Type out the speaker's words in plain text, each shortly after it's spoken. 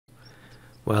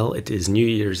Well, it is New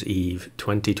Year's Eve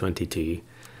 2022,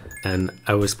 and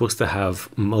I was supposed to have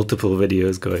multiple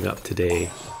videos going up today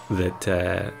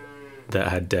that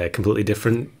had completely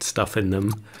different stuff in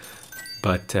them,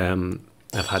 but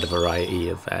I've had a variety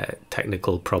of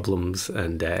technical problems,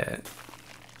 and and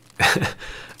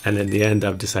in the end,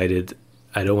 I've decided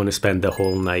I don't want to spend the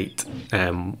whole night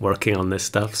working on this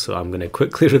stuff, so I'm going to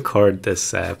quickly record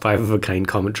this five of a kind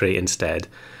commentary instead.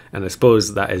 And I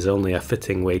suppose that is only a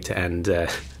fitting way to end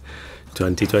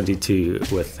 2022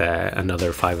 with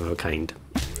another five of a kind.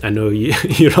 I know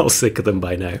you're all sick of them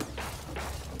by now.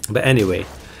 But anyway,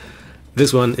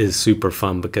 this one is super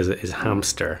fun because it is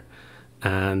Hamster.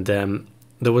 And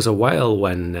there was a while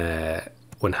when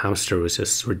Hamster was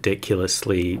just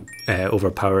ridiculously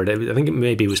overpowered. I think it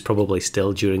maybe was probably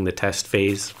still during the test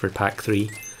phase for Pack 3.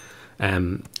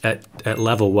 At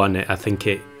level 1, I think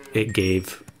it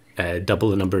gave double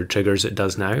the number of triggers it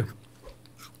does now.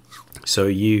 So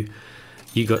you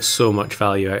got so much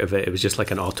value out of it. It was just like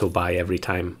an auto buy every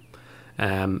time.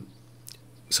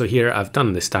 So here I've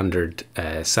done the standard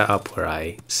setup where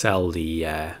I sell the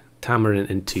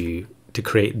tamarin to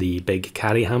create the big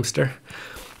carry hamster.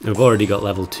 I've already got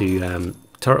level 2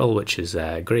 turtle, which is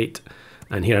great.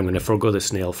 And here I'm going to forego the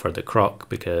snail for the croc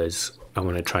because I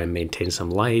want to try and maintain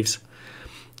some lives.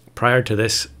 Prior to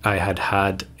this, I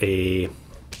had a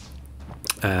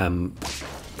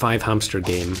 5 hamster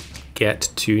game get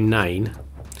to 9,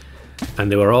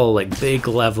 and they were all like big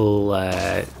level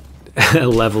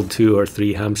level 2 or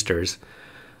 3 hamsters,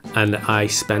 and I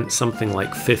spent something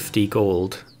like 50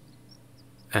 gold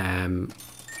over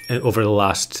the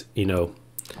last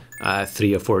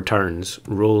 3 or 4 turns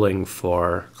rolling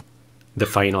for the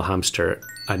final hamster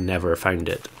and never found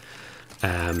it,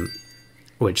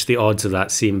 which the odds of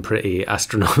that seem pretty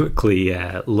astronomically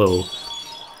low.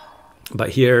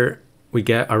 But here we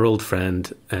get our old friend,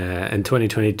 and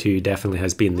 2022 definitely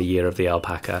has been the year of the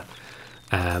alpaca.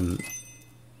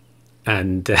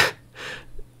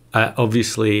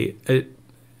 Obviously,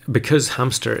 because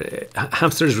hamster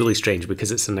is really strange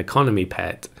because it's an economy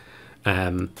pet.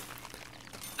 And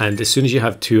as soon as you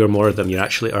have 2 or more of them, you're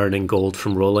actually earning gold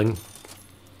from rolling.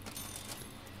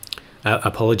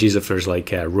 Apologies if there's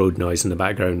like road noise in the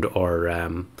background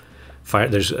or fire.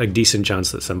 There's a decent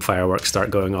chance that some fireworks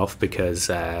start going off because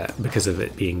of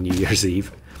it being New Year's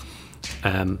Eve.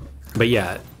 But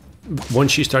yeah,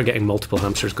 once you start getting multiple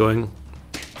hamsters going,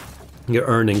 you're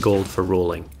earning gold for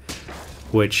rolling,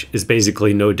 which is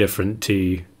basically no different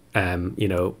to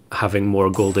having more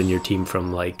gold in your team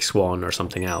from like Swan or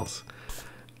something else.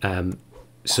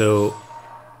 So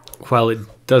while it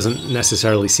doesn't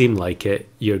necessarily seem like it,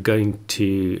 you're going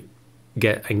to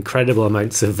get incredible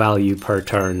amounts of value per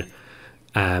turn.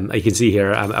 You can see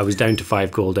here I was down to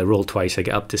 5 gold. I rolled twice, I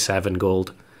get up to 7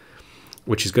 gold,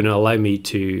 which is going to allow me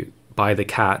to buy the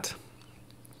cat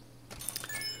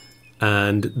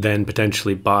and then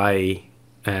potentially buy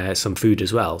some food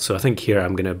as well. So I think here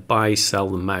I'm going to sell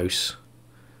the mouse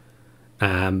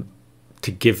to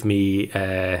give me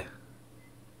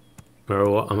or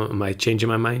what, am I changing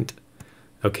my mind?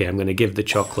 Okay, I'm going to give the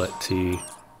chocolate to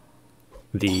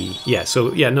the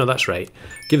no, that's right.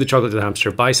 Give the chocolate to the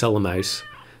hamster, sell the mouse,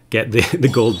 get the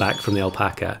gold back from the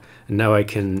alpaca, and now I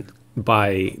can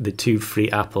buy the 2 free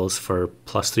apples for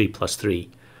 +3/+3.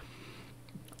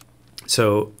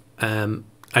 So I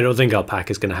don't think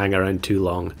alpaca is going to hang around too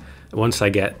long. Once I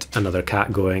get another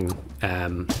cat going,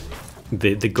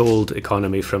 the gold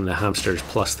economy from the hamsters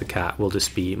plus the cat will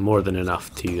just be more than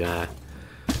enough to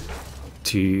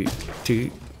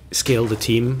scale the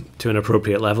team to an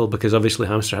appropriate level, because obviously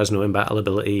hamster has no in-battle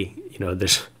ability.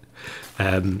 There's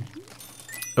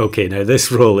okay, now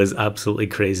this roll is absolutely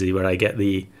crazy where I get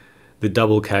the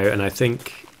double cow, and I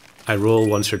think I roll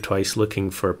once or twice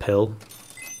looking for a pill,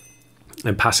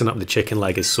 and passing up the chicken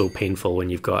leg is so painful when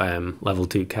you've got level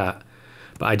 2 cat,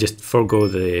 but I just forego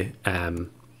the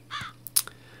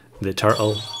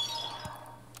turtle.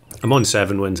 I'm on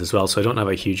 7 wins as well, so I don't have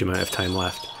a huge amount of time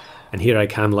left. And here I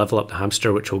can level up the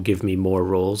hamster, which will give me more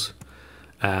rolls.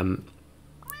 And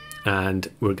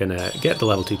we're going to get the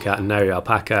level 2 cat, and now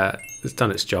alpaca has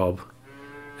done its job.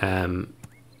 And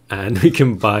we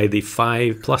can buy the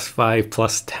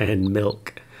 5+5+10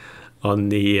 milk on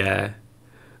the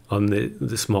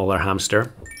smaller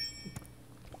hamster.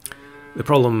 The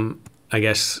problem, I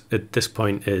guess, at this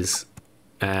point is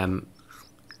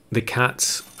the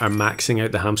cats are maxing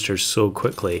out the hamsters so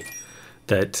quickly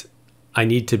that I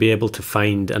need to be able to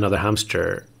find another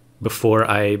hamster before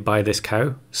I buy this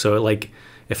cow. So like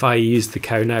if I use the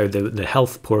cow now, the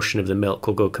health portion of the milk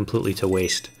will go completely to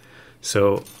waste.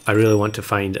 So I really want to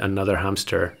find another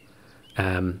hamster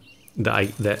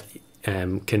that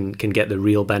can get the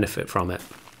real benefit from it.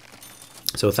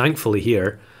 So thankfully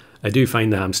here, I do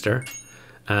find the hamster,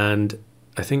 and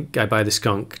I think I buy the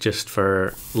skunk just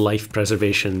for life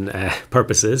preservation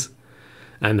purposes,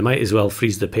 and I might as well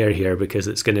freeze the pair here because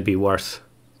it's going to be worth,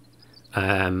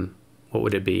 what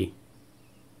would it be?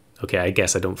 Okay, I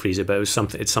guess I don't freeze it, but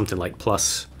it's something like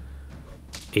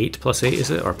 +8 is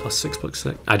it, or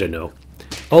 +6 I don't know.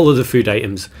 All of the food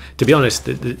items, to be honest,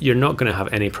 you're not going to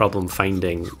have any problem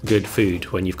finding good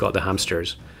food when you've got the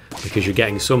hamsters, because you're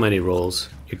getting so many rolls.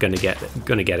 You're going to get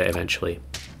it eventually.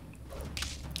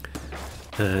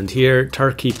 And here,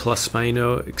 turkey plus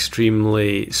Spino,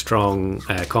 extremely strong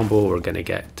combo. We're going to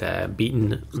get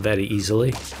beaten very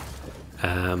easily.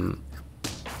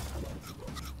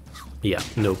 Yeah,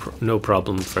 no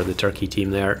problem for the turkey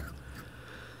team there.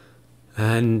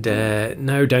 And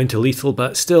now down to lethal,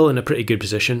 but still in a pretty good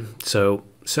position. So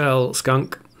sell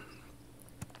skunk,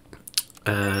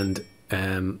 and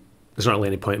there's not really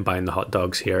any point in buying the hot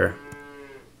dogs here.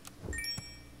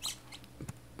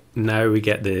 Now we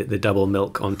get the double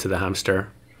milk onto the hamster,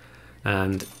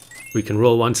 and we can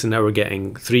roll once, and now we're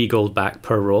getting 3 gold back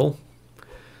per roll.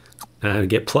 And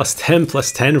get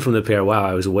 +10 from the pair. Wow,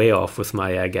 I was way off with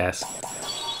my guess.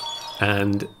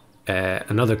 And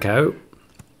another cow.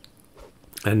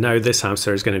 And now this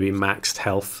hamster is going to be maxed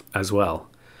health as well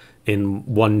in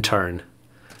 1 turn.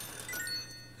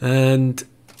 And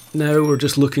now we're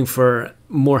just looking for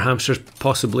more hamsters,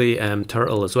 possibly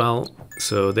turtle as well.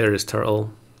 So there is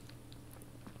turtle.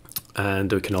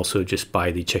 And we can also just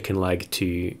buy the chicken leg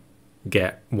to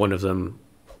get one of them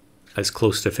as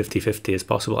close to 50-50 as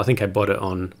possible. I think I bought it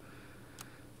on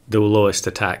the lowest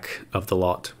attack of the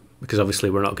lot, because obviously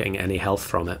we're not getting any health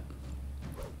from it.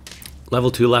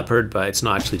 Level 2 leopard, but it's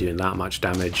not actually doing that much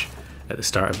damage at the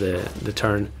start of the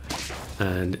turn,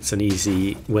 and it's an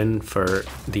easy win for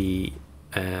the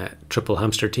triple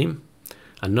hamster team.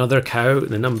 Another cow.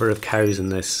 The number of cows in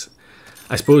this,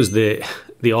 I suppose the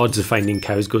odds of finding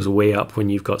cows goes way up when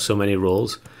you've got so many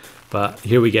rolls, but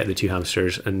here we get the 2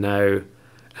 hamsters, and now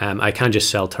I can just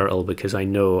sell turtle because I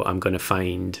know I'm going to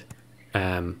find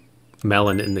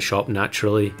melon in the shop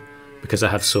naturally because I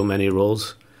have so many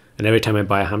rolls. And every time I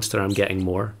buy a hamster, I'm getting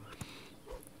more.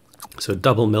 So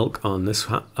double milk on this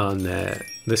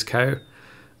cow.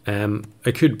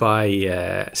 I could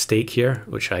buy steak here,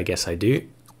 which I guess I do,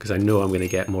 because I know I'm going to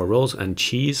get more rolls, and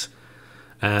cheese.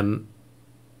 I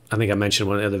think I mentioned in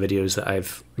one of the other videos that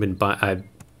I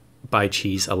buy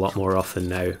cheese a lot more often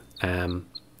now.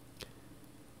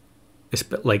 It's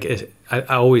like I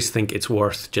always think it's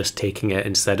worth just taking it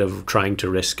instead of trying to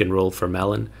risk and roll for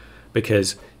melon,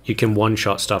 because you can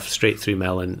one-shot stuff straight through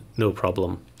melon, no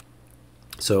problem.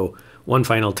 So one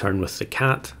final turn with the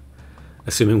cat,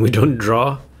 assuming we don't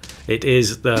draw. It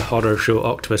is the horror show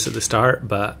octopus at the start,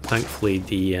 but thankfully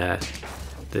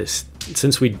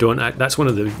since we don't, that's one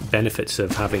of the benefits of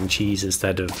having cheese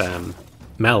instead of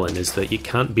melon, is that you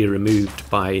can't be removed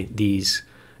by these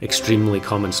extremely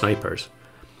common snipers.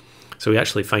 So we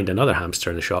actually find another hamster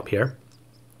in the shop here,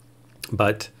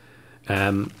 but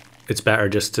it's better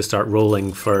just to start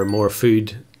rolling for more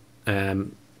food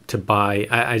to buy.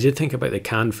 I did think about the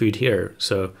canned food here.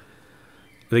 So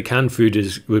the canned food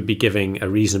would be giving a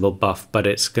reasonable buff, but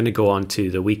it's going to go on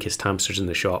to the weakest hamsters in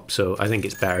the shop. So I think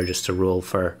it's better just to roll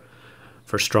for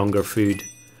stronger food.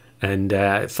 And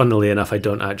funnily enough, I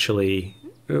don't actually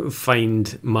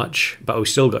find much, but we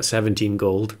still got 17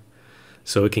 gold,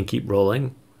 so we can keep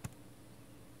rolling.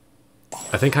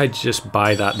 I think I'd just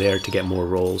buy that there to get more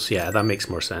rolls. Yeah, that makes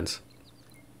more sense.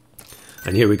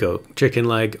 And here we go. Chicken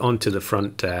leg onto the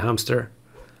front hamster.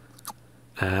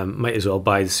 Might as well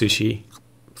buy the sushi.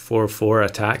 4/4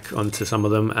 attack onto some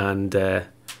of them, and a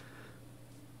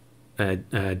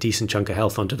decent chunk of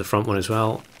health onto the front one as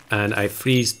well. And I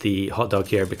freeze the hot dog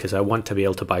here because I want to be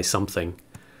able to buy something.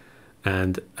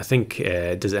 And I think,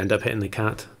 does it end up hitting the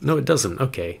cat? No, it doesn't.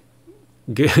 Okay.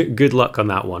 Good luck on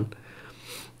that one.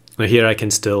 Now here I can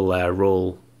still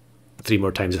roll 3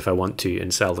 more times if I want to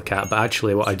and sell the cat, but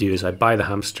actually what I do is I buy the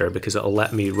hamster because it'll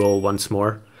let me roll once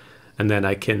more, and then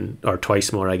I can, or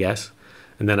twice more I guess,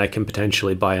 and then I can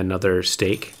potentially buy another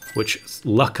steak, which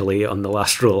luckily on the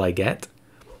last roll I get.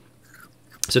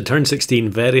 So turn 16,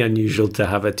 very unusual to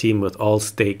have a team with all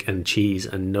steak and cheese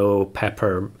and no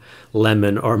pepper,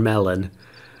 lemon or melon.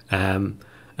 And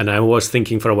I was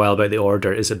thinking for a while about the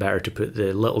order. Is it better to put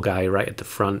the little guy right at the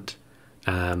front,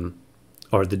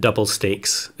 or the double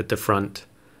steaks at the front,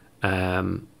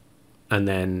 and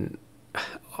then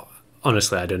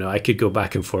honestly I don't know, I could go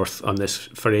back and forth on this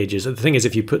for ages. The thing is,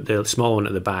 if you put the small one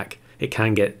at the back, it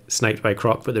can get sniped by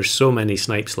croc, but there's so many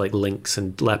snipes like lynx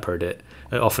and leopard, it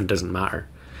often doesn't matter.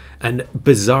 And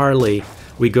bizarrely,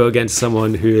 we go against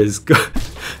someone who is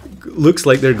looks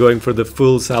like they're going for the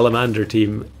full salamander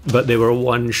team, but they were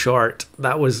one short.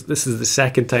 This is the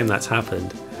second time that's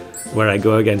happened, where I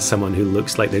go against someone who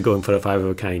looks like they're going for a 5 of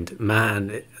a kind.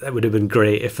 Man, that would have been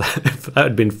great if that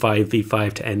had been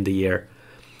 5v5 to end the year.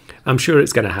 I'm sure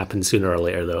it's going to happen sooner or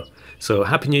later though. So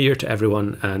Happy New Year to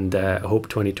everyone, and I hope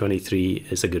 2023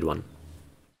 is a good one.